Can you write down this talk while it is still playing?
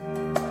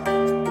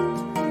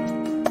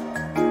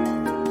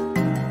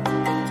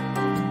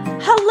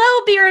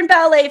beer and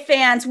ballet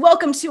fans.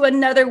 Welcome to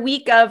another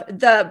week of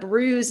the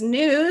Brews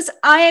News.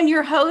 I am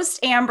your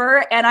host,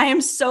 Amber, and I am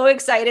so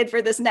excited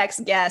for this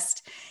next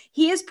guest.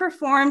 He has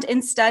performed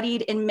and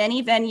studied in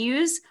many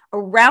venues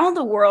around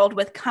the world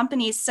with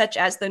companies such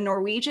as the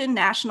Norwegian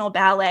National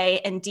Ballet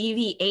and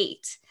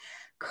DV8.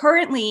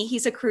 Currently,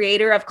 he's a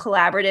creator of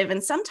collaborative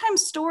and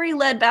sometimes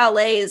story-led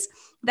ballets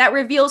that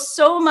reveals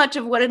so much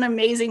of what an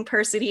amazing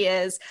person he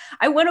is.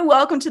 I want to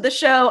welcome to the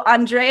show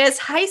Andreas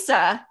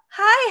Heise.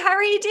 Hi, how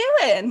are you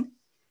doing?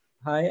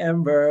 Hi,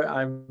 Amber.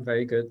 I'm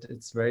very good.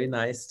 It's very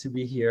nice to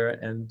be here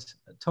and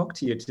talk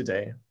to you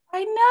today.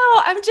 I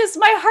know.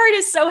 My heart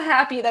is so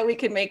happy that we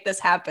can make this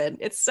happen.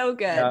 It's so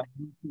good. Yeah,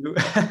 me too.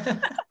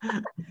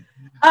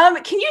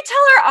 Can you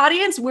tell our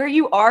audience where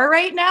you are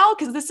right now?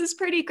 Because this is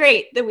pretty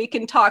great that we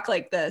can talk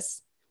like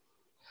this.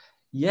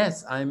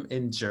 Yes, I'm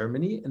in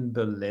Germany, in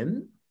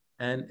Berlin,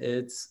 and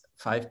it's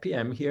 5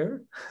 p.m.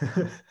 here.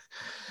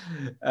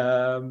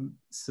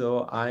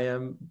 So I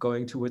am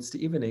going towards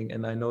the evening,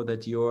 and I know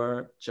that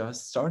you're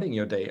just starting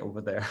your day over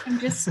there. I'm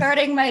just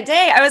starting my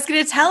day. I was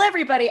going to tell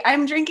everybody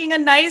I'm drinking a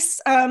nice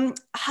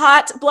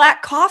hot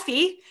black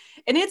coffee,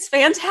 and it's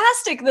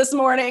fantastic this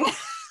morning.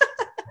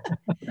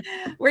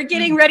 We're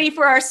getting ready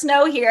for our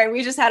snow here, and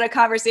we just had a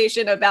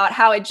conversation about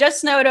how it just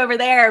snowed over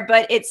there,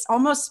 but it's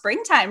almost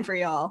springtime for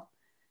y'all.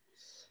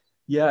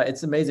 Yeah,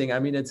 it's amazing. I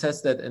mean, it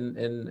says that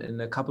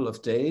in a couple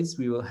of days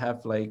we will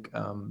have like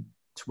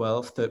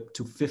 12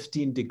 to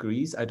 15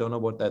 degrees. I don't know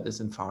what that is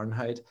in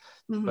Fahrenheit,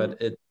 but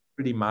it's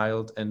pretty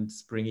mild and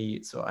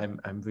springy. So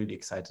I'm really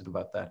excited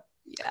about that.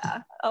 Yeah.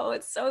 Oh,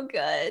 it's so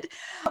good.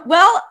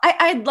 Well,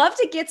 I'd love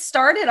to get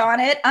started on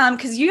it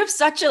because you have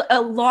such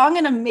a long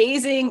and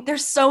amazing,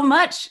 there's so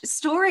much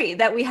story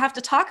that we have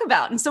to talk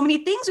about and so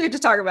many things we have to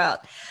talk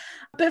about.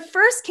 But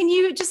first, can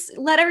you just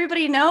let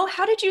everybody know,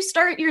 how did you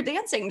start your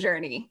dancing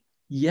journey?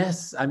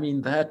 Yes, I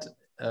mean, that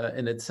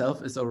in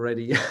itself is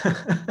already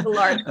A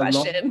large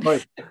question.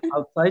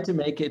 I'll try to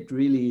make it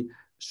really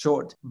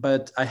short,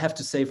 but I have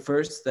to say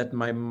first that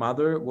my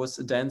mother was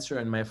a dancer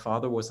and my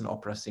father was an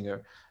opera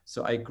singer.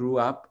 So I grew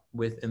up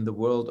in the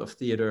world of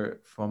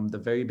theater from the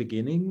very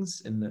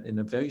beginnings in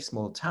a very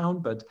small town.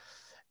 But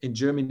in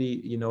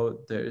Germany, you know,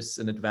 there's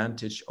an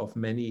advantage of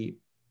many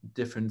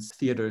different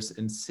theaters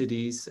in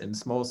cities and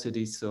small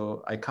cities.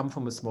 So I come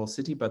from a small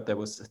city, but there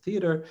was a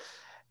theater.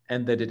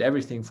 And they did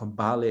everything from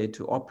ballet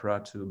to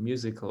opera to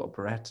musical,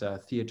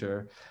 operetta,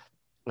 theater.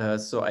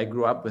 So I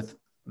grew up with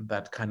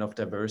that kind of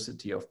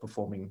diversity of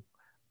performing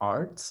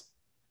arts.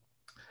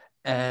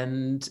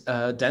 And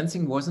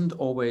dancing wasn't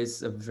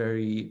always a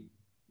very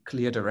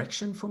clear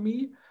direction for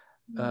me.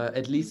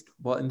 At least,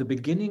 well, in the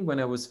beginning, when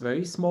I was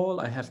very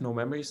small, I have no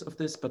memories of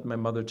this, but my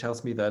mother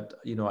tells me that,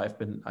 you know,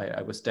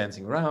 I was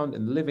dancing around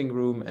in the living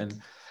room and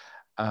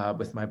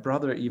with my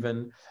brother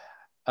even.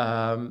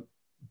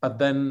 But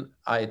then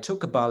I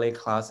took a ballet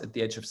class at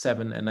the age of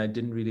 7 and I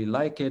didn't really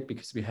like it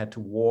because we had to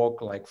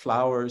walk like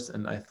flowers.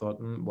 And I thought,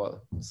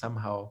 well,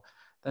 somehow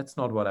that's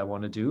not what I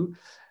want to do.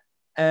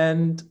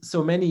 And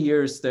so many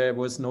years there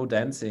was no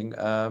dancing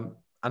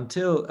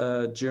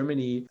until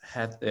Germany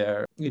had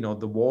the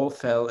wall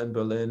fell in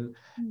Berlin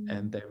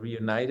and they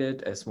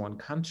reunited as one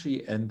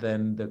country. And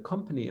then the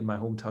company in my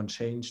hometown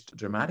changed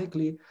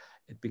dramatically.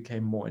 It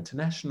became more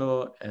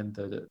international, and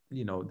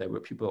there were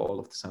people all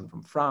of the sudden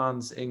from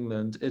France,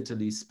 England,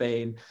 Italy,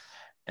 Spain,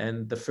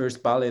 and the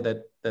first ballet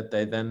that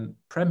they then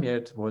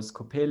premiered was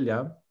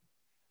Coppelia,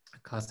 a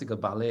classical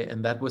ballet,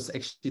 and that was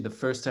actually the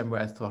first time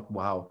where I thought,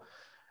 wow,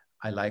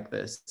 I like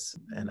this,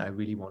 and I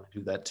really want to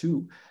do that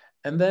too.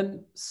 And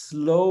then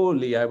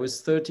slowly, I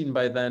was 13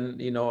 by then,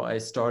 you know, I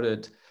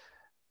started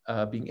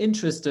being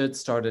interested,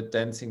 started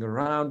dancing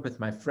around with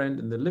my friend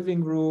in the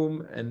living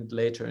room and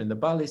later in the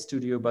ballet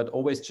studio, but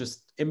always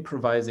just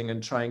improvising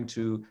and trying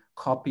to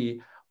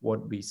copy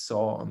what we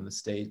saw on the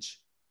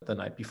stage the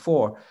night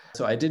before.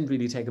 So I didn't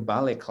really take a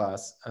ballet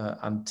class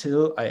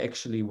until I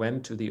actually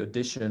went to the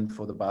audition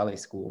for the ballet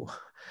school.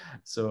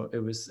 So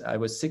I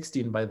was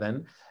 16 by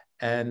then,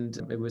 and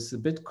it was a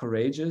bit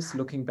courageous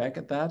looking back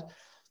at that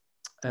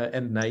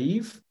and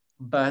naive,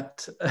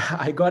 but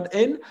I got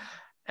in.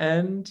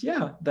 And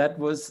yeah, that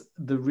was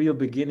the real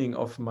beginning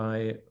of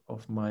my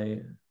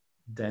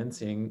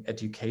dancing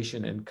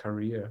education and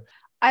career.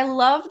 I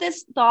love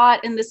this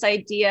thought and this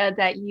idea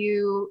that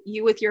you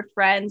with your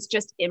friends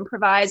just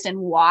improvised and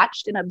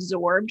watched and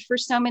absorbed for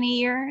so many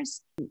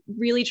years,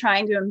 really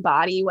trying to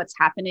embody what's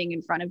happening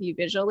in front of you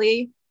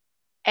visually.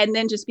 And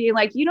then just being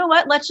like, you know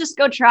what, let's just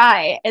go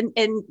try and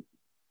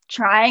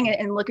trying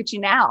and look at you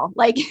now.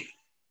 Like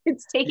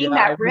it's taking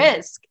that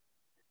risk.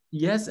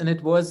 Yes, and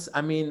it was,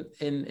 I mean,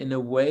 in a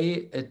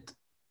way, it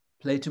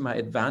played to my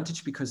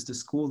advantage because the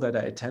school that I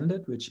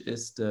attended, which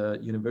is the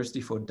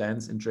University for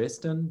Dance in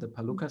Dresden, the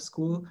Palluca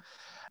School,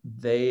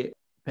 they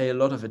pay a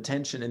lot of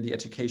attention in the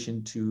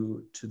education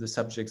to the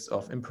subjects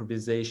of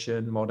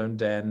improvisation, modern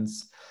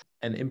dance,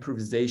 and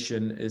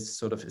improvisation is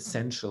sort of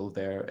essential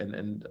there.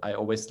 And I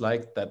always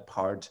liked that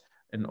part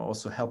and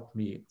also helped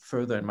me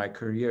further in my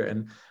career.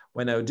 And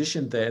when I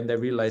auditioned there and I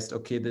realized,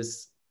 okay,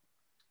 this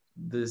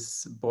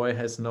this boy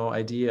has no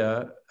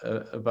idea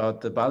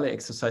about the ballet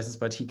exercises,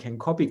 but he can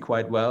copy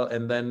quite well.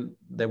 And then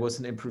there was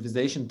an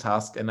improvisation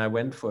task and I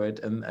went for it.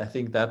 And I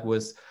think that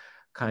was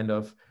kind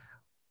of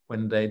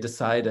when they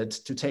decided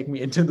to take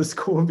me into the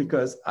school,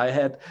 because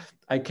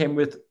I came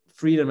with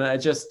freedom and I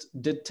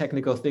just did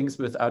technical things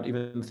without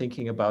even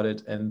thinking about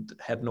it and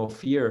had no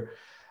fear.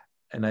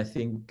 And I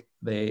think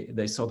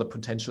they saw the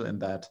potential in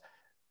that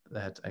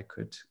I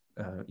could,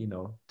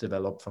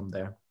 develop from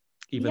there,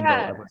 even though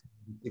I was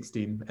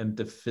 16 and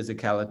the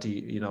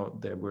physicality,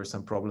 there were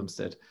some problems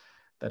that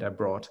I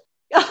brought.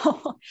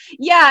 Oh,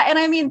 yeah. And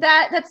I mean,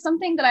 that's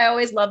something that I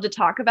always love to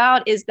talk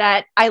about, is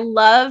that I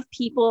love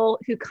people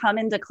who come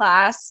into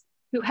class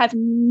who have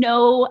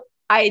no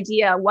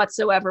idea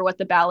whatsoever what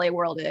the ballet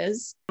world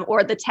is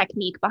or the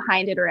technique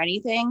behind it or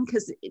anything,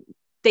 because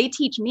they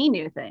teach me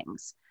new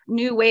things,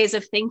 new ways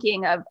of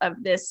thinking of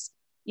this,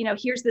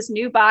 here's this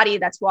new body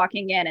that's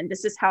walking in and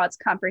this is how it's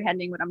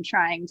comprehending what I'm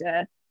trying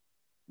to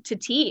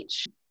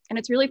teach. And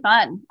it's really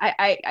fun.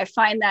 I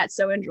find that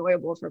so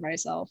enjoyable for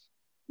myself.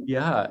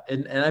 Yeah.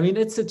 And I mean,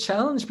 it's a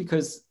challenge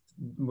because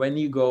when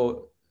you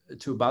go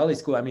to a ballet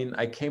school, I mean,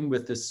 I came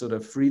with this sort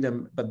of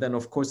freedom, but then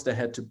of course they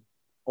had to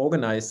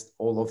organize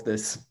all of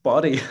this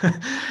body,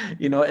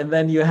 and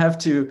then you have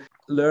to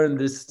learn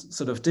this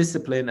sort of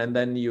discipline, and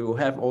then you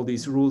have all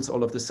these rules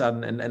all of a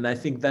sudden. And I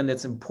think then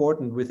it's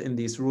important within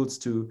these rules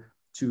to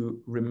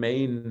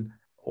remain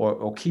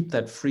or keep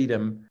that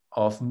freedom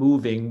of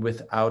moving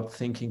without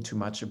thinking too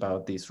much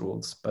about these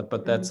rules.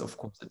 But that's, of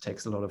course, it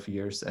takes a lot of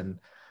years. And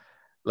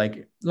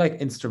like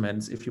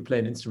instruments, if you play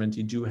an instrument,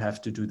 you do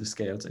have to do the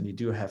scales and you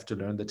do have to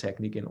learn the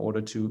technique in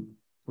order to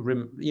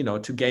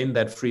to gain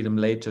that freedom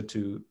later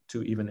to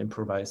even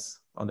improvise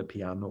on the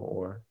piano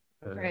or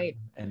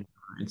any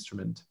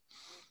instrument.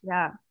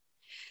 Yeah.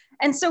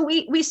 And so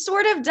we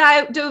sort of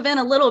dove in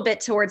a little bit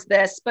towards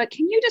this, but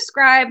can you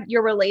describe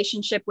your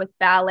relationship with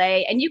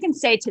ballet? And you can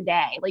say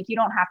today, like you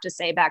don't have to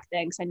say back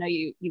then, because I know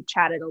you've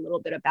chatted a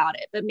little bit about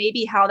it, but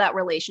maybe how that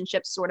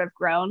relationship's sort of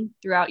grown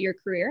throughout your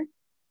career.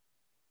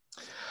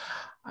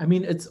 I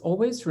mean, it's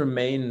always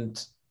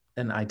remained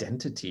an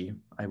identity,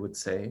 I would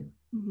say,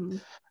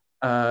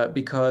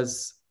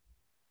 because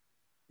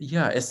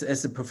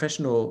as a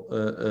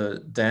professional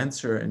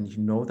dancer, and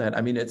that,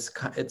 I mean,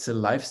 it's a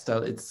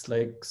lifestyle. It's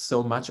like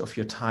so much of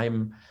your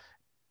time,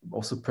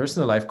 also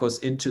personal life, goes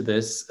into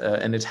this,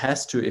 and it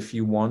has to if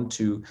you want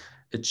to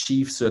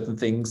achieve certain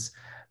things.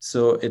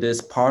 So it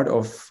is part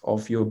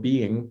of your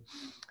being,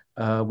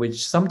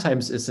 which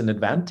sometimes is an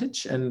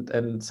advantage,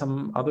 and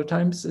some other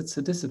times it's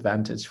a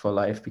disadvantage for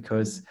life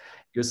because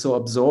you're so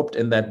absorbed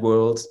in that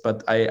world.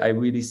 But I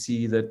really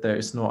see that there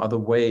is no other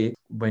way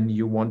when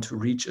you want to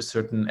reach a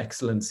certain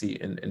excellency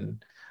in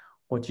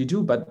what you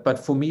do. But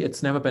for me,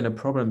 it's never been a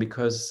problem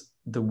because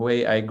the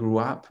way I grew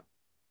up,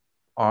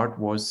 art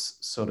was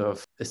sort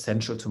of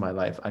essential to my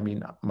life. I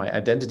mean, my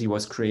identity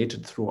was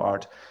created through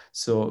art.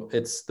 So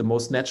it's the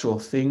most natural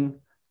thing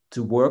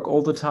to work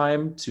all the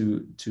time,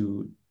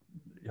 to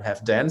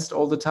have danced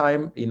all the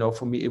time.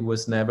 For me, it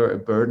was never a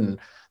burden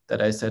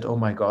that I said, oh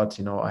my God,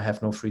 I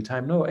have no free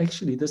time. No,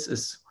 actually, this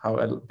is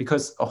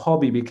because a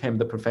hobby became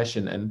the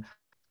profession. And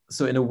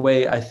so in a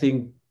way, I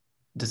think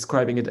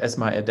describing it as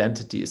my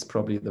identity is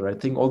probably the right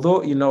thing.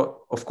 Although,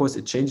 of course,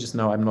 it changes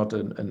now. I'm not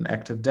an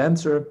active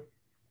dancer,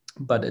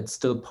 but it's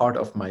still part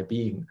of my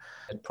being.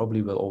 It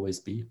probably will always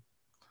be.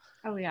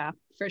 Oh yeah,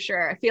 for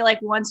sure. I feel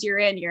like once you're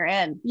in, you're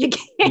in. You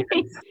can't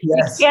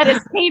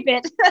escape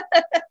it.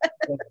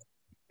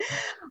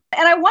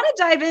 And I want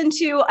to dive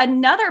into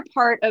another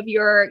part of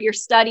your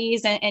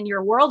studies and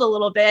your world a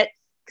little bit,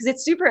 because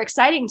it's super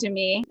exciting to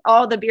me.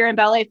 All the Beer and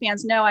Ballet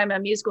fans know I'm a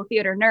musical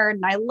theater nerd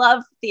and I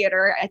love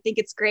theater. I think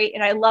it's great.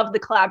 And I love the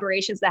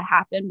collaborations that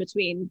happen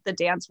between the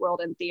dance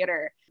world and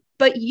theater.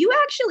 But you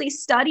actually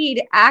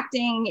studied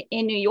acting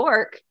in New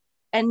York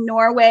and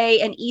Norway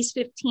and East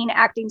 15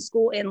 Acting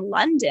School in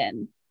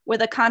London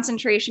with a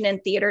concentration in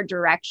theater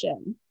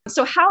direction.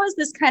 So how has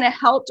this kind of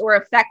helped or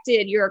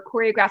affected your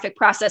choreographic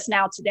process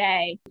now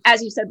today?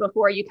 As you said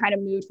before, you kind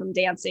of moved from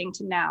dancing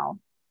to now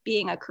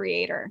being a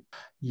creator.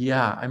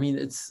 Yeah, I mean,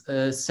 it's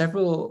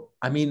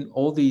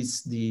all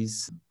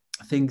these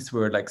things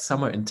were like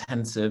summer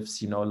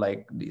intensives,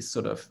 like these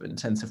sort of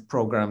intensive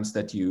programs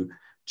that you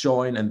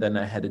join. And then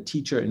I had a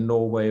teacher in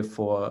Norway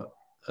for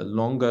a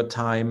longer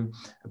time,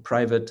 a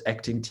private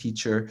acting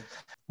teacher.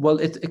 Well,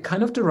 it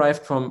kind of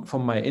derived from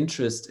my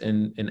interest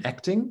in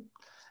acting.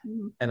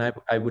 And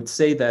I would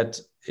say that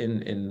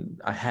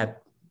I had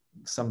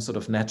some sort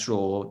of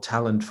natural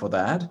talent for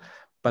that,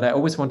 but I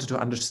always wanted to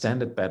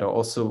understand it better,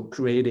 also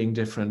creating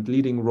different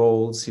leading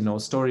roles,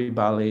 story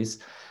ballets.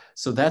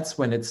 So that's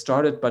when it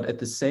started. But at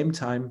the same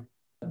time,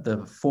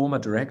 the former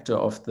director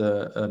of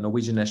the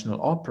Norwegian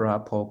National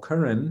Opera, Paul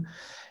Curran,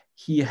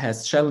 he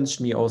has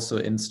challenged me also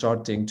in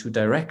starting to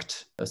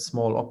direct a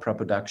small opera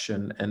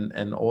production.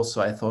 And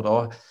also I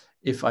thought,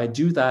 if I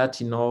do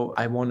that,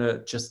 I want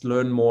to just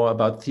learn more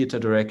about theater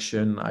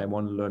direction. I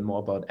want to learn more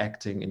about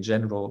acting in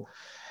general.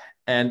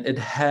 And it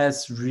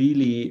has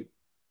really,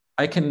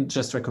 I can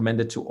just recommend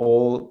it to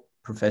all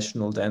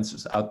professional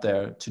dancers out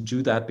there to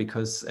do that,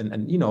 because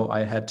and you know,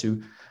 I had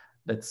to,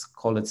 let's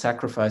call it,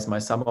 sacrifice my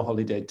summer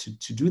holiday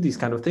to do these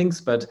kind of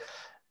things, but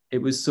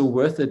it was so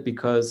worth it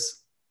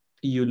because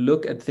you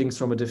look at things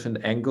from a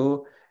different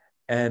angle.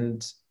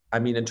 And I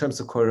mean, in terms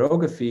of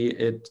choreography,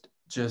 it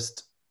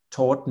just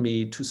taught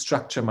me to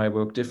structure my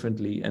work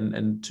differently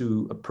and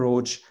to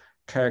approach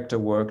character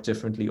work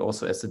differently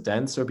also as a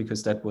dancer,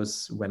 because that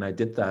was when I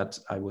did that,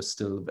 I was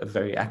still a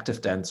very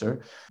active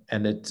dancer.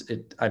 And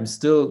I'm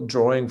still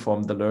drawing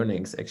from the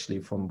learnings actually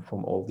from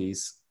all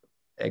these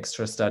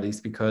extra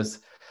studies, because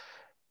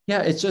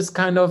yeah, it just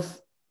kind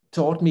of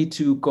taught me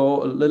to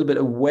go a little bit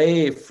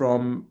away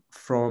from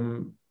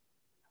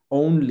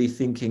only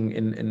thinking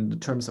in the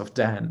terms of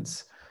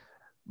dance,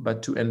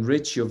 but to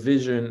enrich your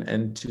vision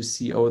and to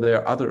see, oh, there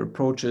are other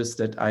approaches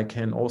that I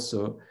can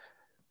also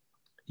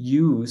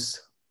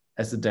use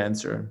as a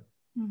dancer.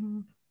 Mm-hmm.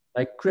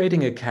 Like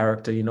creating a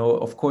character, you know,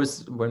 of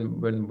course,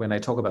 when I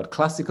talk about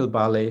classical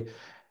ballet,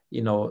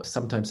 you know,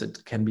 sometimes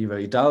it can be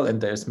very dull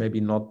and there's maybe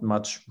not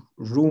much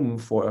room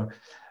for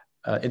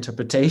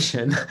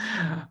interpretation.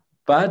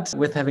 But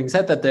with having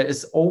said that, there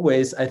is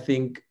always, I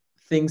think,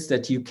 things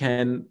that you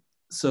can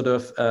sort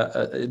of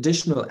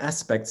additional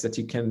aspects that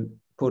you can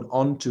put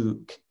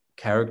onto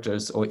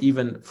characters, or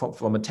even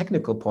from a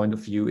technical point of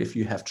view, if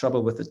you have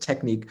trouble with the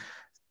technique,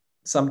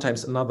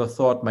 sometimes another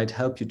thought might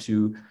help you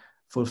to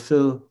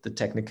fulfill the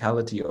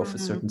technicality of a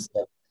certain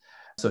step.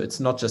 So it's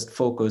not just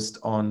focused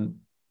on,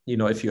 you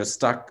know, if you're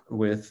stuck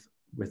with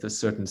a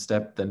certain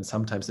step, then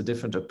sometimes a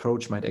different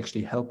approach might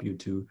actually help you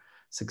to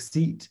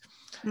succeed.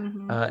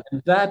 And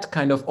that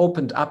kind of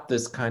opened up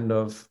this kind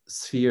of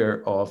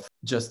sphere of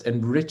just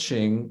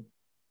enriching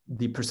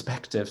the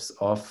perspectives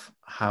of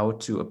how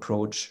to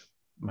approach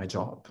my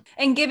job.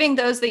 And giving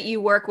those that you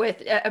work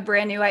with a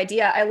brand new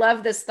idea. I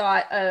love this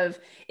thought of,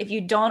 if you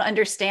don't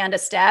understand a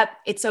step,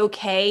 it's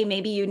okay.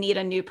 Maybe you need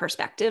a new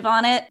perspective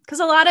on it. Because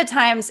a lot of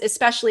times,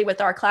 especially with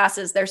our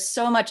classes, there's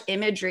so much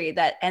imagery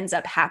that ends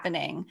up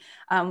happening.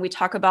 We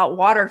talk about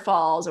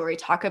waterfalls, or we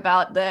talk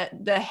about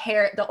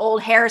the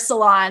old hair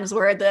salons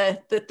where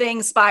the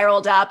thing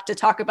spiraled up, to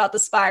talk about the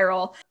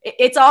spiral.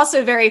 It's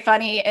also very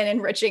funny and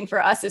enriching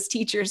for us as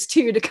teachers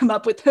too, to come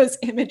up with those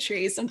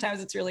imageries.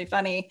 Sometimes it's really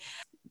funny.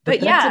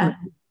 But yeah,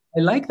 I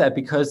like that,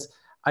 because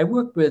I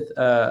worked with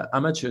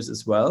amateurs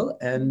as well.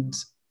 And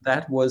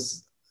that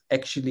was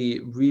actually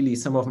really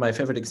some of my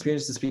favorite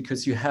experiences,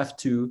 because you have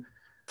to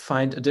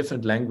find a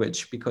different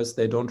language, because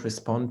they don't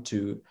respond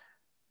to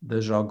the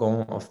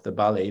jargon of the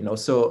ballet, you know.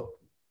 So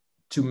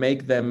to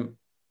make them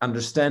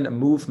understand a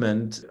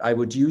movement, I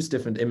would use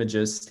different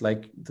images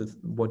like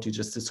what you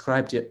just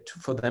described,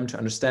 for them to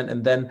understand.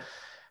 And then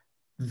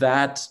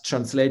that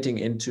translating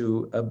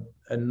into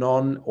a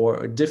non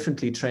or a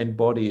differently trained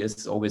body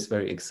is always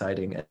very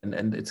exciting.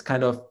 And it's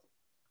kind of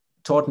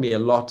taught me a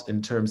lot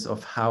in terms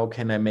of how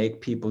can I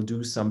make people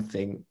do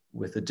something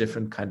with a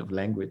different kind of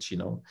language, you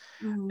know,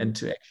 and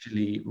to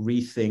actually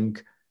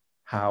rethink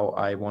how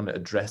I want to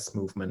address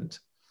movement.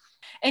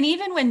 And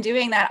even when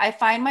doing that, I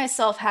find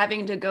myself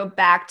having to go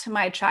back to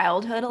my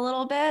childhood a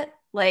little bit.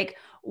 Like,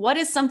 what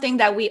is something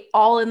that we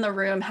all in the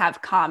room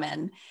have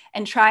common,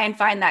 and try and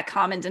find that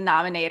common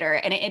denominator.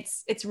 And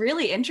it's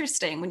really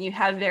interesting when you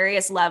have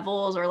various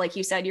levels, or like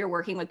you said, you're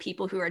working with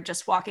people who are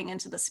just walking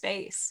into the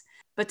space.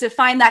 But to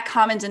find that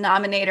common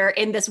denominator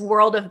in this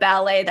world of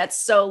ballet that's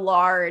so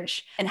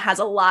large and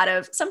has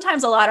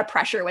sometimes a lot of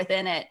pressure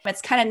within it,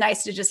 it's kind of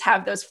nice to just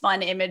have those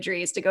fun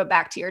imageries to go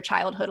back to your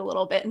childhood a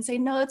little bit and say,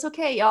 no, it's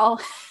okay,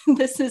 y'all.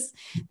 This is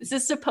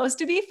supposed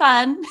to be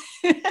fun.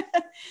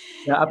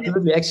 Yeah,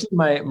 absolutely. Actually,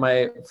 my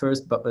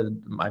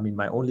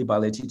only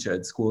ballet teacher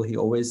at school, he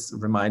always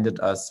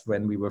reminded us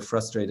when we were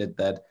frustrated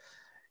that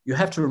you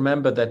have to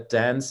remember that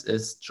dance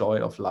is joy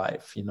of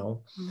life, you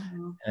know.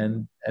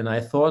 And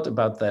I thought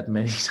about that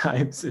many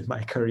times in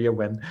my career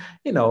when,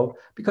 you know,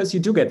 because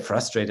you do get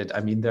frustrated. I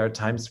mean, there are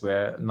times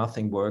where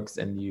nothing works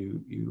and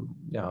you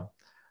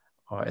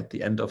are at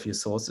the end of your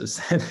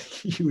sources and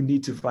you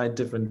need to find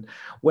different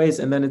ways.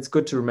 And then it's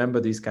good to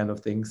remember these kind of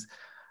things.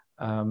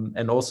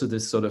 And also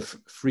this sort of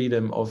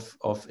freedom of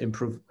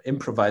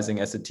improvising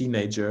as a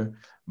teenager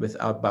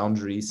without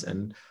boundaries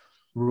and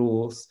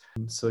rules.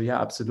 So yeah,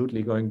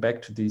 absolutely, going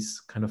back to these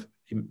kind of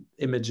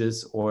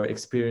images or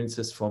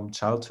experiences from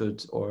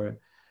childhood or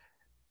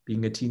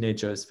being a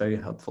teenager is very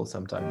helpful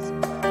sometimes.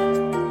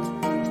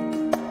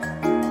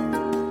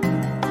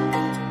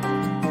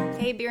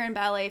 Hey, Beer and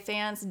Ballet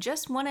fans,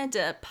 just wanted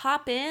to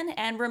pop in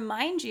and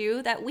remind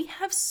you that we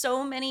have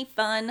so many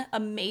fun,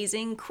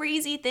 amazing,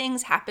 crazy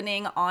things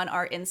happening on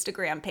our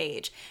Instagram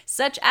page,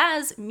 such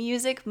as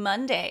Music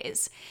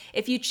Mondays.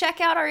 If you check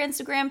out our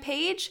Instagram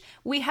page,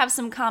 we have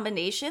some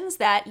combinations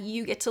that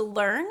you get to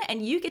learn,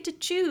 and you get to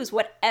choose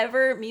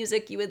whatever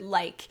music you would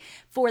like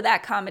for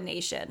that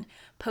combination.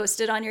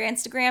 Post it on your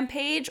Instagram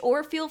page,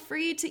 or feel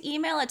free to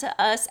email it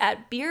to us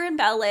at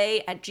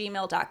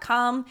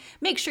beerandballet@gmail.com.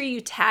 Make sure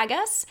you tag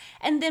us,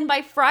 and then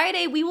by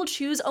Friday we will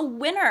choose a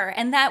winner,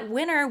 and that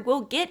winner will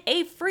get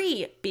a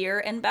free Beer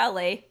and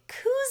Ballet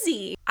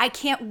koozie. I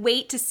can't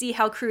wait to see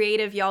how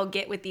creative y'all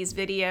get with these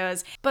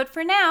videos. But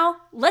for now,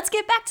 let's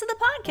get back to the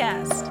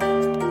podcast.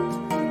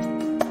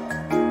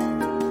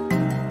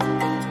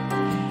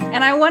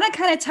 And I want to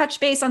kind of touch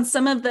base on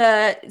some of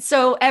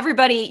so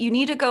everybody, you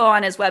need to go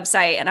on his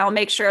website, and I'll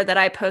make sure that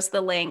I post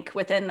the link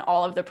within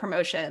all of the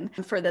promotion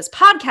for this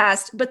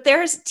podcast. But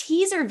there's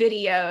teaser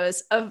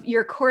videos of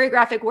your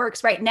choreographic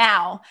works right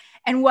now.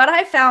 And what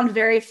I found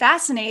very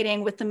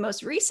fascinating with the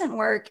most recent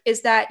work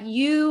is that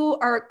you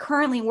are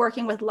currently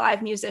working with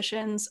live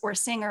musicians or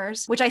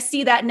singers, which I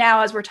see that now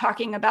as we're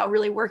talking about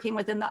really working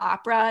within the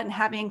opera and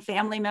having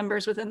family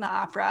members within the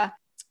opera.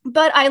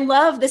 But I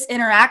love this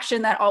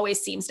interaction that always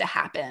seems to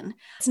happen.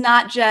 It's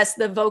not just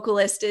the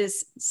vocalist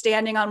is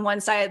standing on one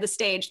side of the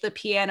stage, the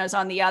piano's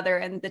on the other,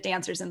 and the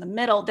dancer's in the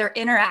middle. They're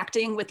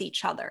interacting with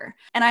each other.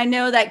 And I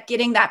know that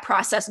getting that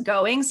process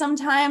going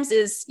sometimes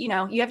is, you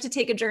have to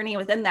take a journey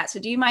within that. So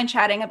do you mind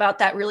chatting about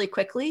that really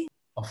quickly?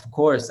 Of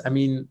course. I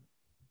mean,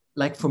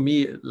 like for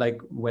me,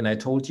 like when I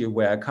told you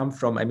where I come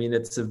from, I mean,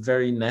 it's a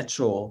very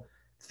natural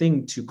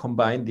thing to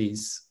combine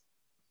these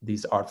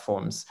art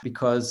forms,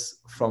 because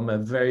from a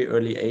very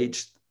early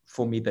age,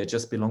 for me, they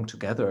just belong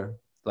together,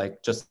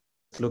 like just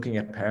looking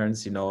at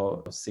parents,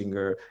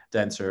 singer,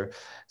 dancer.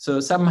 So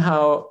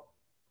somehow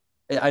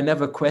I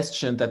never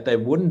questioned that they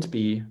wouldn't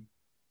be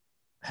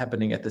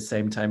happening at the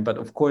same time. But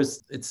of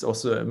course, it's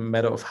also a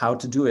matter of how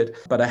to do it.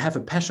 But I have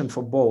a passion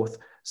for both.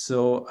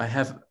 So I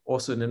have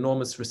also an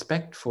enormous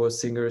respect for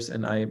singers.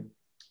 And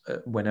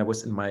when I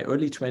was in my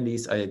early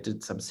 20s, I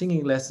did some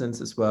singing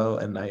lessons as well.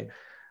 And I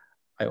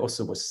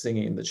also was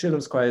singing in the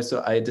children's choir.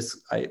 So I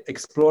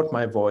explored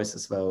my voice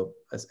as well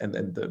and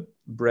the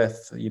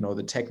breath,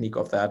 the technique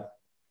of that.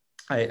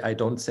 I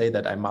don't say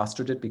that I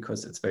mastered it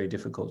because it's very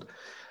difficult,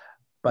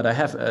 but I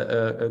have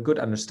a good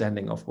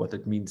understanding of what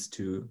it means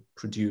to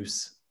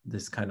produce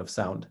this kind of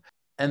sound.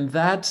 And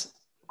that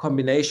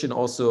combination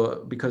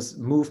also, because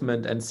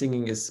movement and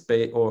singing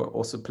or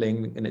also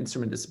playing an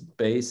instrument is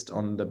based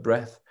on the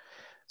breath.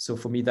 So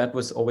for me, that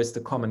was always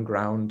the common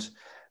ground.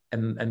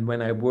 And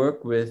when I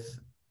work with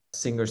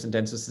singers and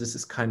dancers, this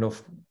is kind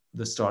of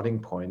the starting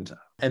point.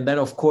 And then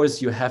of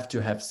course you have to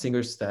have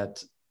singers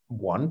that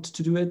want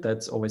to do it.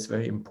 That's always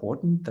very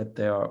important, that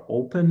they are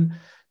open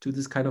to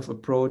this kind of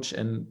approach.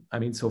 And I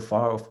mean, so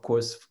far, of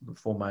course,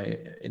 for my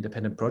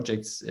independent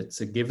projects,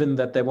 it's a given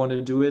that they want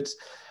to do it.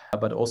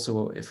 But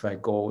also if I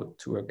go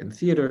to work in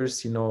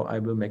theaters, I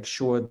will make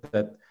sure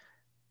that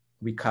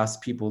we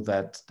cast people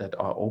that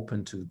are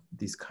open to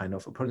these kind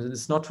of approaches.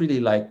 It's not really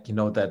like,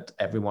 that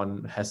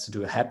everyone has to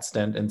do a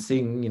headstand and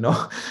sing,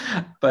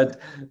 but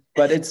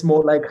it's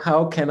more like,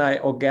 how can I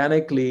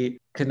organically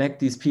connect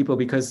these people?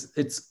 Because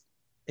it's,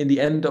 in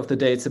the end of the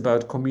day, it's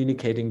about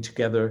communicating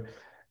together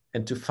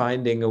and to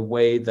finding a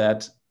way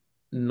that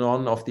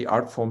none of the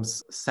art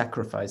forms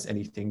sacrifice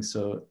anything.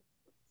 So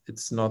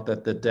it's not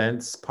that the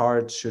dance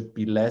part should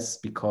be less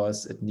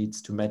because it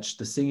needs to match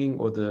the singing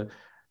or the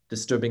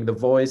disturbing the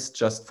voice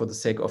just for the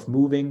sake of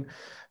moving.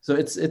 So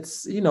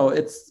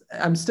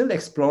I'm still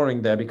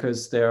exploring there,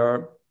 because there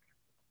are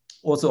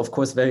also, of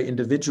course, very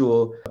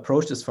individual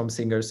approaches from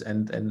singers,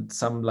 and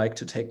some like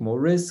to take more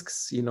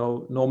risks.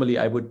 Normally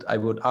I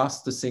would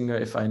ask the singer,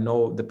 if I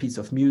know the piece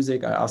of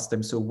music, I ask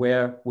them, so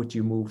where would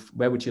you move?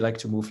 Where would you like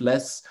to move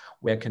less?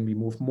 Where can we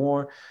move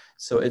more?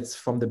 So it's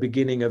from the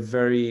beginning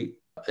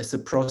it's a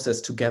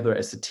process together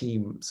as a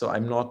team. So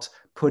I'm not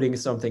putting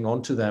something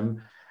onto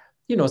them.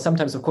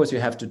 Sometimes, of course, you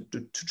have to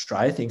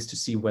try things to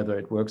see whether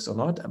it works or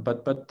not.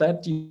 But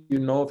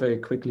that very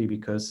quickly,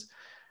 because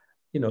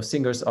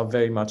singers are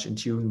very much in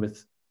tune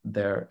with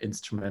their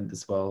instrument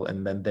as well,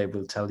 and then they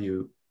will tell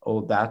you,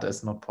 oh, that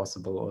is not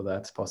possible, or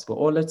that's possible,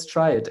 or let's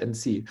try it and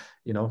see.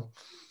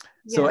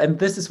 So, and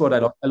this is what I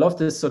love. I love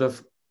this sort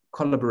of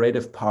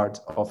collaborative part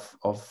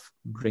of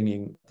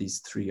bringing these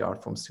three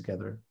art forms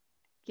together.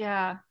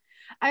 Yeah,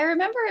 I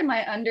remember in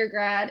my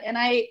undergrad, and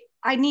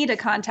I need to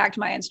contact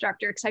my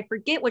instructor because I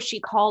forget what she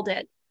called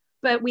it,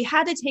 but we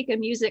had to take a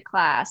music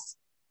class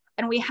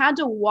and we had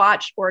to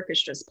watch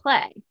orchestras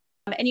play.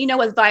 And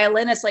with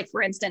violinists, like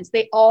for instance,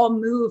 they all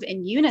move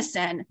in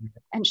unison.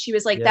 And she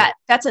was like,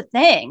 that's a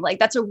thing. Like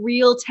that's a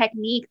real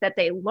technique that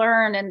they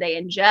learn and they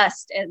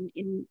ingest. And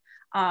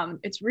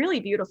it's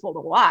really beautiful to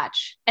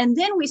watch. And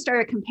then we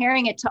started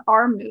comparing it to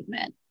our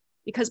movement,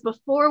 because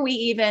before we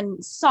even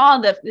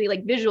saw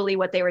visually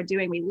what they were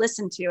doing, we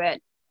listened to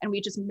it and we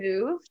just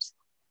moved.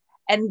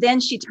 And then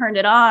she turned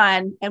it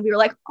on and we were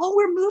like, oh,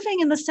 we're moving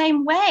in the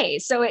same way.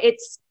 So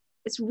it's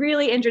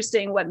really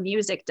interesting what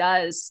music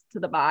does to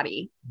the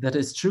body. That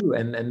is true.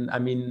 And I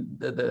mean,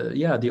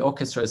 the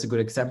orchestra is a good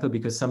example,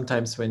 because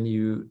sometimes when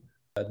you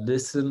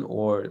listen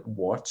or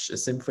watch a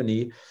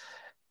symphony,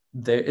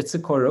 it's a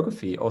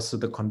choreography. Also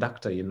the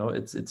conductor,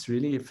 it's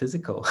really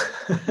physical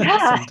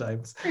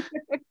sometimes.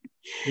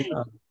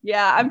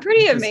 Yeah, I'm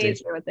pretty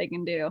amazed at what they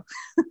can do.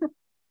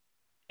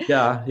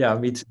 Yeah,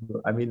 me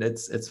too. I mean,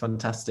 it's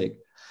fantastic.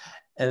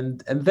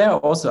 And there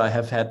also I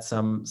have had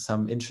some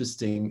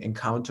interesting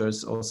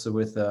encounters also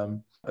with a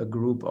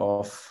group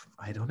of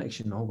I don't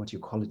actually know what you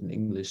call it in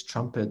English,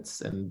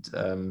 trumpets and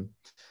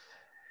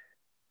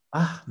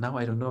now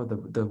I don't know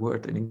the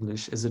word in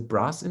English. Is it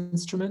brass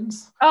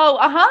instruments? Oh,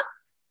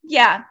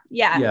 yeah,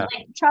 Yeah.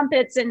 like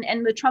trumpets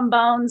and the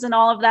trombones and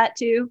all of that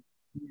too.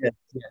 Yes,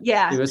 yes.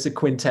 Yeah. It was a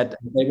quintet.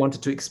 And they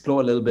wanted to explore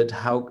a little bit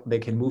how they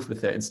can move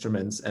with their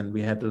instruments. And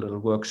we had a little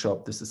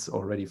workshop. This is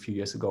already a few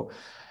years ago.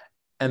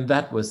 And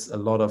that was a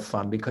lot of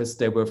fun because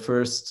they were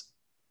first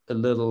a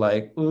little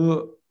like,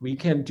 oh, we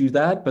can't do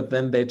that. But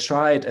then they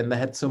tried and they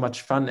had so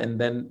much fun.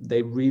 And then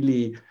they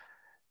really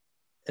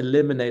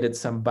eliminated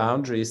some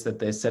boundaries that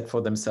they set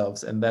for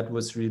themselves. And that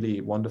was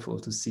really wonderful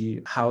to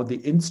see how the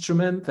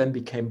instrument then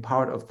became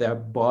part of their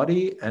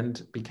body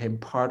and became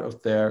part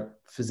of their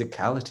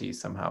physicality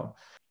somehow.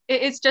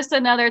 It's just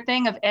another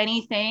thing of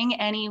anything,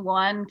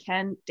 anyone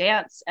can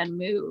dance and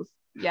move.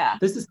 Yeah.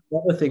 This is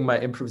another thing my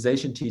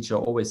improvisation teacher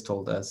always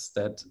told us,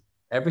 that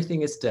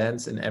everything is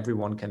dance and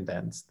everyone can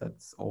dance.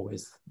 That's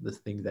always the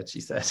thing that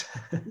she said.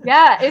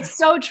 Yeah, it's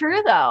so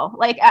true though.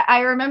 Like I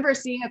remember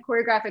seeing a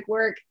choreographic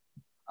work.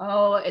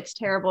 Oh, it's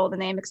terrible. The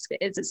name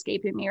is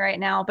escaping me right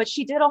now. But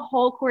she did a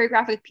whole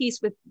choreographic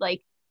piece with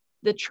like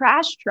the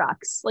trash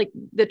trucks, like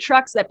the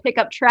trucks that pick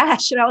up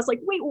trash. And I was like,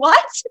 wait,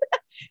 what?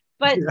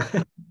 But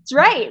Yeah. it's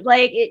right.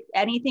 Like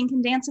anything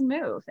can dance and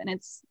move. And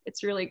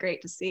it's really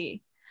great to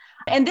see.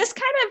 And this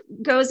kind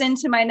of goes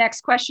into my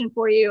next question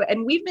for you.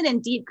 And we've been in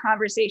deep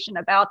conversation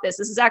about this.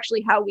 This is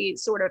actually how we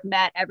sort of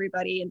met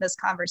everybody in this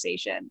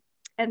conversation.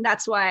 And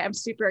that's why I'm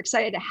super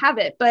excited to have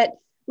it. But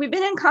we've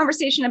been in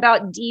conversation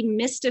about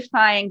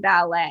demystifying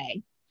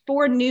ballet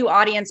for new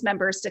audience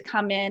members to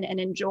come in and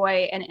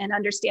enjoy and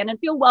understand and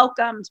feel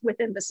welcomed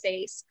within the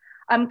space.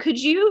 Could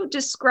you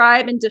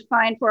describe and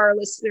define for our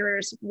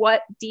listeners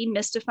what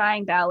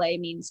demystifying ballet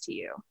means to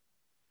you?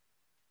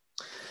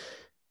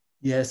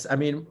 Yes, I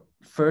mean,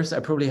 first, I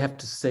probably have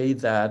to say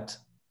that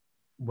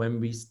when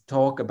we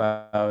talk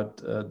about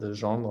the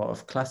genre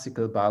of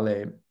classical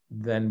ballet,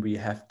 then we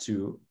have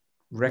to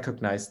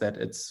recognize that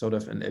it's sort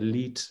of an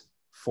elite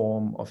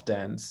form of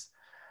dance,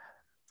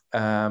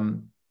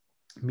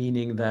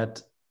 meaning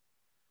that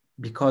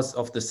because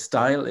of the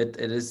style, it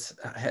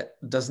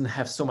doesn't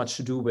have so much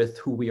to do with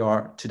who we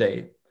are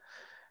today,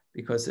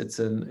 because it's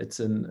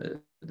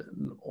an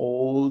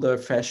older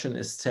fashion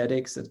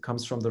aesthetics that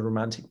comes from the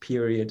Romantic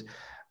period,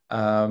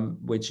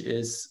 which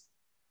is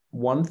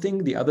one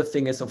thing. The other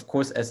thing is, of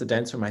course, as a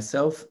dancer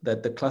myself,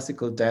 that the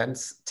classical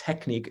dance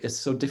technique is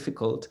so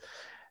difficult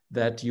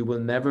that you will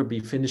never be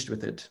finished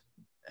with it.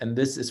 And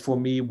this is for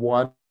me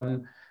one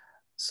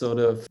sort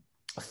of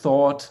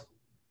thought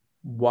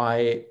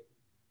why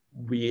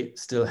we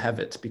still have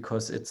it,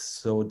 because it's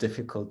so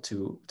difficult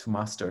to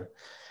master.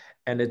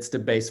 And it's the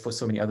base for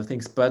so many other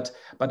things. But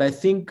I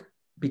think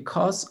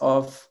because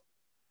of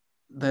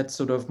that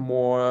sort of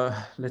more,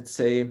 let's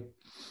say,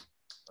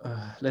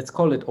 let's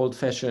call it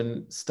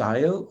old-fashioned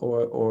style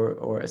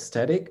or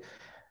aesthetic,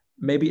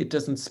 maybe it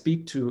doesn't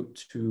speak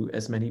to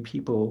as many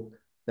people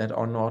that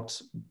are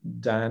not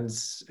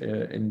dance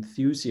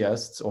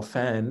enthusiasts or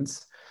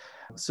fans.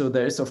 So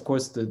there is, of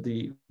course,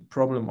 the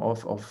problem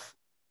of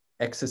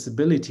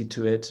accessibility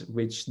to it,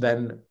 which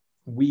then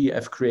we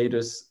as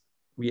creators,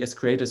 we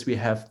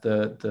have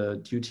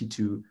the duty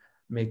to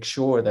make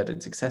sure that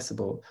it's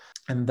accessible.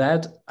 And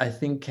that, I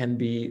think, can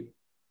be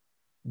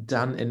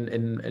done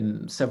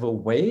in several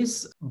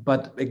ways.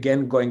 But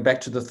again, going back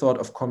to the thought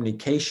of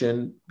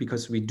communication,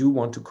 because we do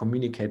want to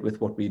communicate with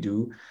what we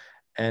do.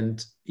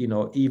 And, you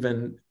know,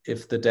 even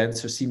if the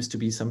dancer seems to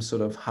be some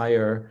sort of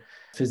higher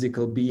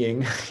physical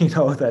being, you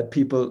know, that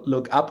people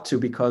look up to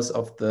because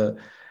of the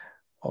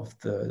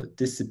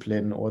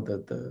discipline or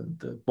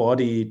the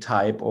body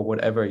type or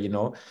whatever, you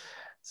know,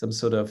 some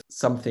sort of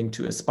something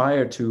to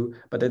aspire to.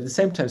 But at the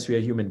same time, we are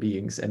human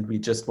beings and we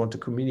just want to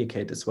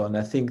communicate as well. And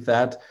I think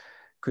that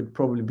could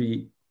probably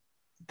be,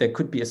 there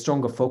could be a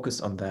stronger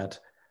focus on that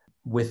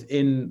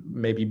within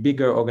maybe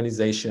bigger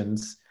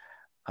organizations,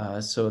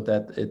 so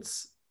that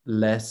it's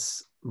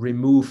less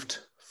removed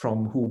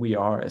from who we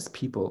are as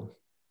people.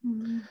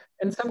 Mm-hmm.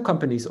 And some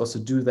companies also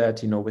do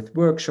that, you know, with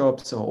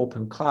workshops or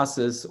open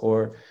classes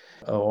or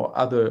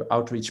other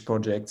outreach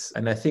projects.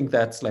 And I think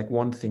that's like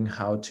one thing,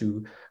 how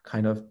to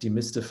kind of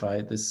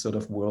demystify this sort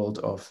of world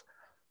of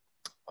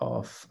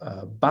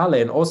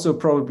ballet, and also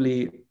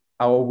probably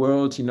our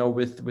world, you know,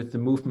 with the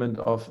movement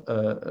of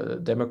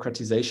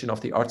democratization of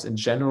the arts in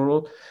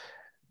general.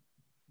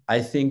 I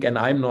think, and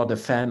I'm not a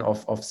fan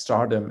of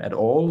stardom at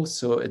all.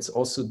 So it's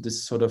also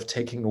this sort of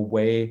taking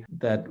away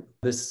that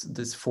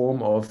this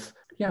form of,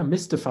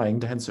 mystifying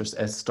dancers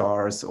as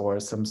stars or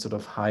some sort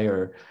of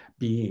higher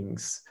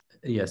beings.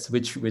 Yes,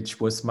 which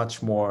was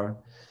much more,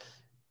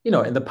 you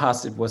know, in the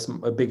past it was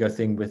a bigger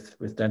thing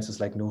with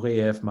dancers like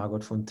Nureyev, Margot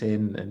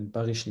Fonteyn, and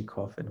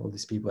Baryshnikov, and all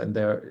these people. And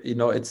they're, you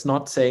know, it's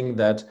not saying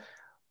that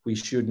we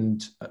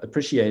shouldn't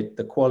appreciate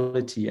the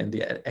quality and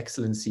the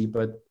excellency,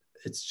 but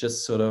it's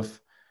just sort of,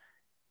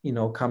 you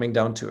know, coming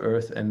down to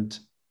earth and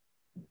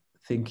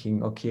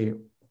thinking, okay,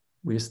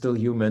 we're still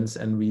humans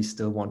and we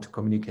still want to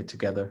communicate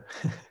together.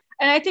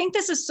 And I think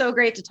this is so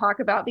great to talk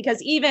about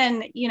because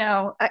even,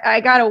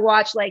 I got to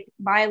watch like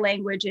my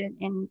language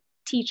in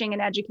teaching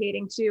and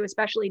educating too,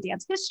 especially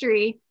dance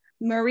history.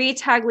 Marie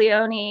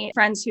Taglioni,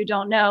 friends who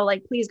don't know,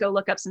 like, please go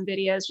look up some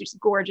videos. She's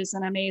gorgeous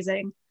and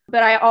amazing.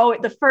 But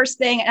the first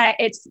thing, and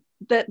it's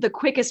the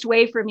quickest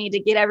way for me to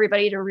get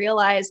everybody to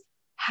realize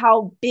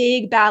how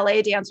big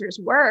ballet dancers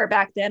were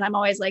back then. I'm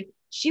always like,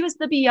 she was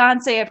the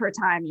Beyonce of her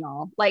time,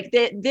 y'all. Like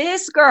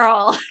this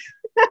girl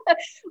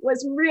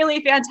was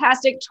really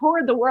fantastic,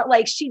 toured the world.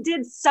 Like she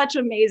did such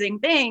amazing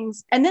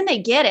things. And then they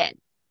get it.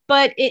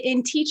 But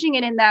in teaching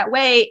it in that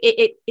way,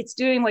 it's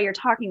doing what you're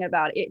talking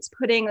about. It's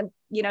putting,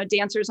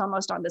 dancers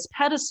almost on this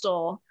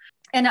pedestal.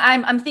 And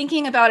I'm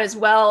thinking about as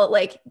well,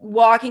 like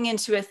walking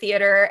into a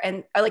theater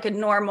and like a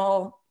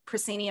normal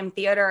proscenium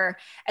theater,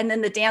 and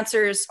then the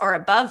dancers are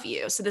above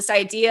you. So this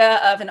idea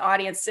of an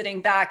audience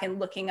sitting back and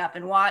looking up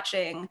and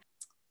watching,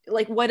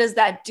 like, what does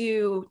that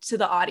do to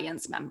the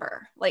audience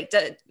member? Like,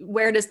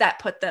 where does that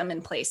put them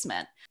in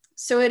placement?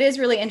 So it is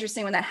really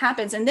interesting when that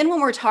happens. And then when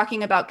we're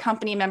talking about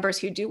company members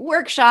who do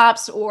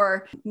workshops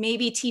or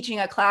maybe teaching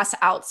a class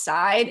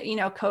outside,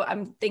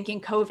 I'm thinking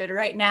COVID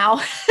right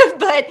now,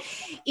 but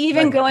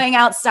even going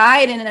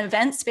outside in an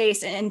event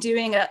space and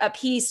doing a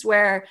piece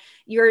where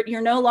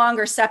you're no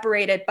longer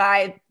separated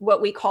by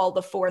what we call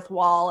the fourth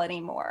wall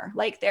anymore.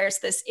 Like there's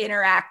this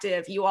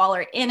interactive, you all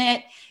are in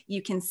it,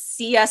 you can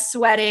see us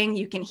sweating,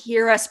 you can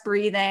hear us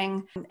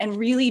breathing, and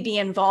really be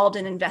involved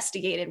and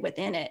investigated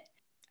within it,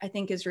 I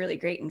think is really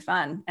great and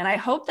fun. And I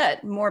hope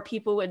that more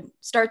people would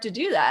start to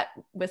do that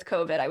with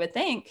COVID, I would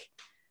think.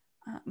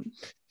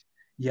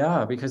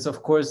 Yeah, because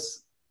of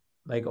course,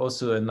 like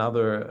also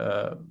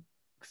another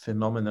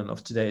phenomenon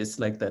of today is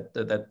like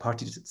that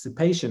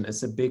participation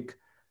is a big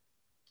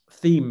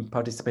theme,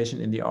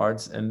 participation in the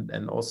arts,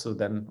 and also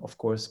then, of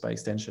course, by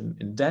extension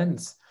in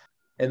dance.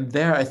 And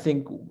there, I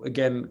think,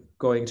 again,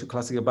 going to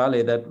classical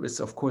ballet, that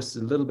is, of course,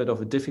 a little bit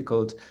of a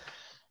difficult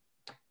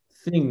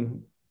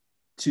thing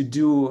to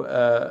do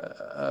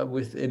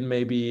within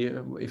maybe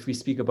if we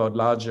speak about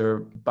larger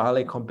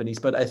ballet companies.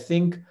 But I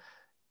think,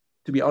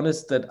 to be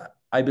honest, that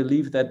I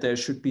believe that there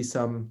should be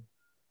some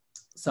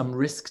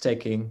risk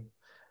taking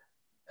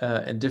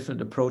and different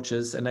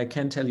approaches. And I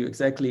can't tell you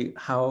exactly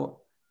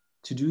how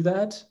to do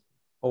that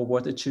or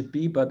what it should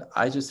be, but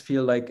I just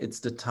feel like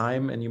it's the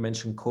time, and you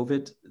mentioned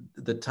COVID,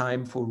 the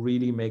time for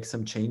really make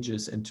some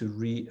changes and to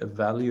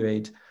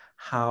reevaluate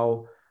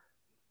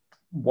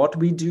what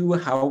we do,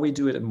 how we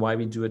do it, and why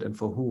we do it, and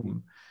for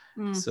whom.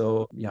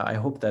 So yeah, I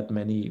hope that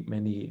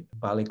many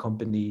ballet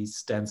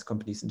companies, dance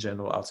companies in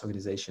general, arts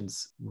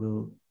organizations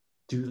will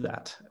do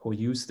that or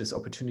use this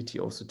opportunity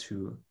also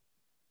to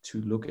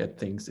look at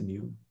things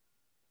anew.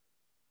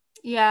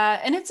 Yeah,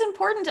 and it's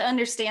important to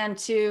understand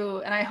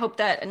too, and I hope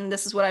that, and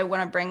this is what I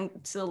want to bring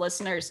to the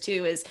listeners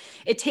too, is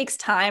it takes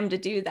time to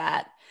do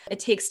that. It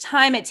takes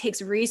time, it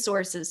takes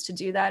resources to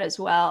do that as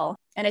well.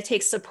 And it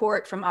takes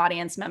support from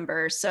audience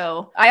members.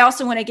 So I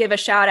also want to give a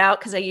shout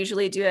out, because I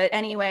usually do it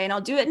anyway, and I'll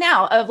do it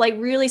now, of like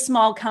really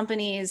small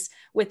companies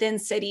within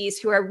cities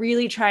who are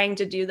really trying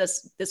to do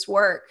this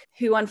work,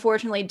 who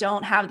unfortunately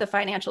don't have the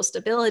financial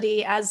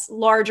stability as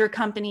larger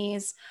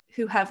companies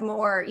who have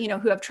more,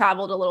 who have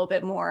traveled a little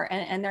bit more,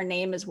 and their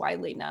name is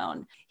widely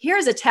known.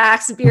 Here's a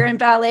tax, Beer and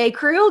Ballet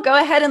crew. Go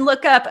ahead and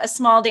look up a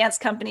small dance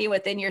company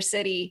within your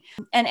city,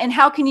 and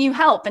how can you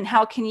help, and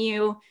how can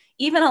you,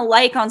 even a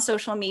like on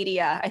social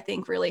media, I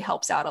think really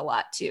helps out a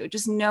lot too.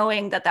 Just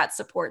knowing that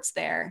support's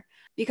there,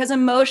 because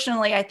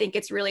emotionally, I think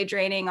it's really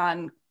draining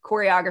on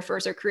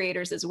choreographers or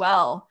creators as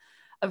well,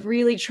 of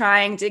really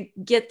trying to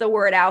get the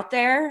word out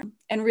there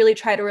and really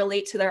try to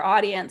relate to their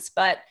audience.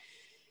 But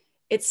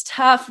it's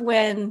tough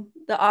when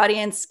the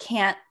audience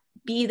can't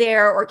be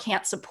there or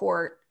can't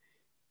support,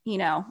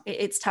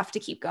 it's tough to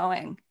keep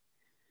going.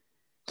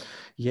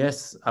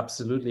 Yes,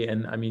 absolutely.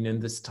 And I mean, in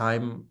this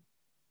time,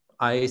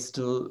 I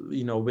still,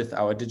 with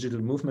our digital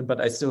movement, but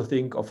I still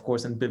think, of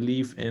course, and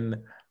believe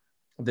in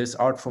this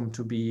art form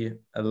to be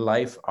a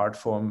live art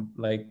form,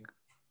 like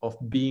of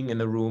being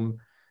in a room,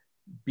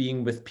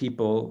 being with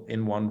people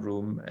in one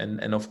room.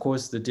 And of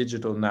course, the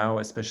digital now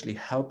especially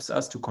helps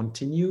us to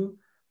continue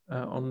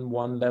on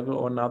one level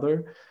or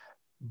another.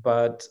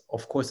 But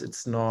of course,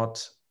 it's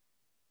not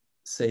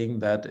saying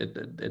that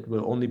it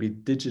will only be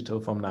digital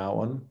from now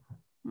on.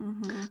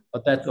 Mm-hmm.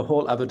 But that's a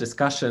whole other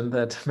discussion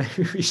that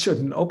maybe we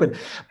shouldn't open.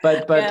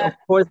 But yeah. Of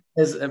course,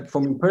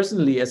 for me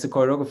personally, as a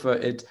choreographer,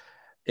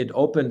 it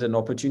opened an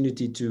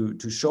opportunity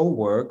to show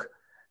work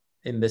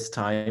in this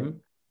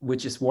time,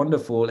 which is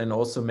wonderful. And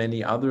also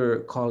many other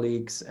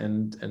colleagues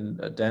and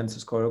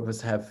dancers,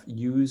 choreographers have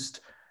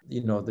used,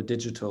 the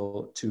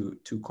digital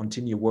to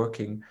continue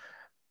working.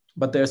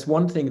 But there's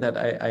one thing that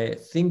I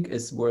think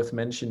is worth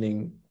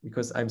mentioning,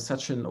 because I'm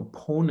such an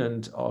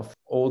opponent of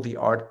all the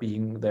art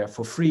being there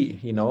for free,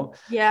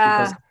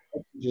 Yeah. Because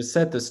you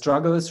said the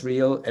struggle is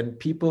real and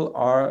people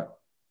are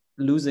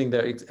losing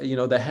their,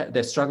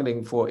 they're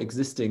struggling for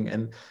existing.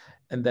 And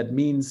that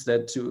means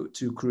that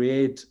to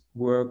create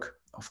work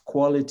of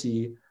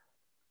quality,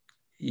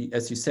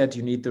 as you said,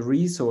 you need the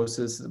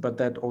resources, but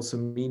that also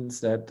means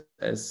that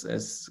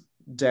as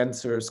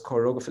dancers,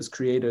 choreographers,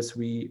 creators,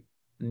 we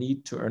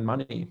need to earn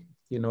money.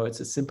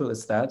 It's as simple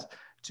as that,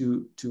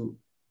 to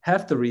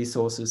have the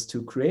resources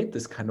to create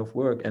this kind of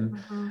work. And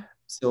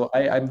so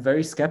I'm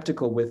very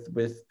skeptical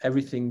with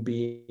everything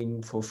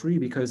being for free,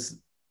 because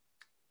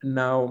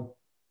now,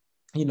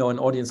 an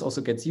audience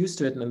also gets used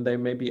to it, and they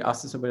maybe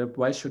ask us,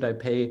 why should I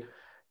pay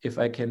if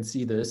I can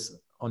see this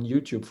on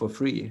YouTube for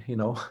free?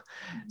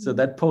 So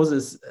that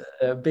poses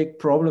a big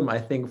problem, I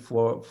think,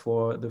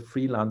 for the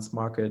freelance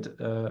market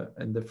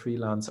and the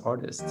freelance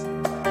artists.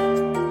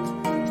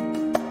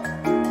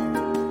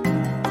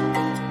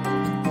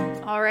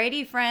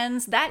 Alrighty,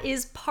 friends, that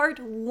is part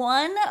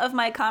 1 of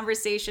my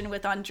conversation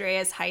with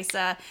Andreas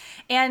Heise.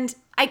 And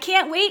I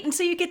can't wait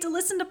until you get to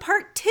listen to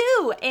part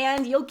 2,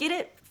 and you'll get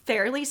it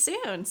fairly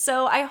soon.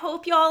 So I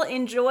hope y'all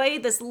enjoy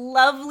this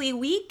lovely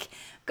week.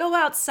 Go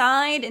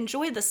outside,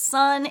 enjoy the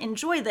sun,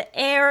 enjoy the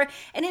air,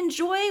 and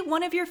enjoy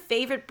one of your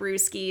favorite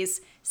brewskis.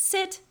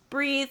 Sit,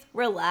 breathe,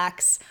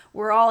 relax.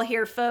 We're all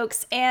here,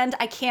 folks, and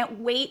I can't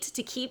wait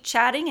to keep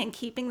chatting and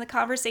keeping the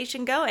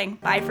conversation going.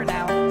 Bye for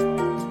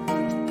now.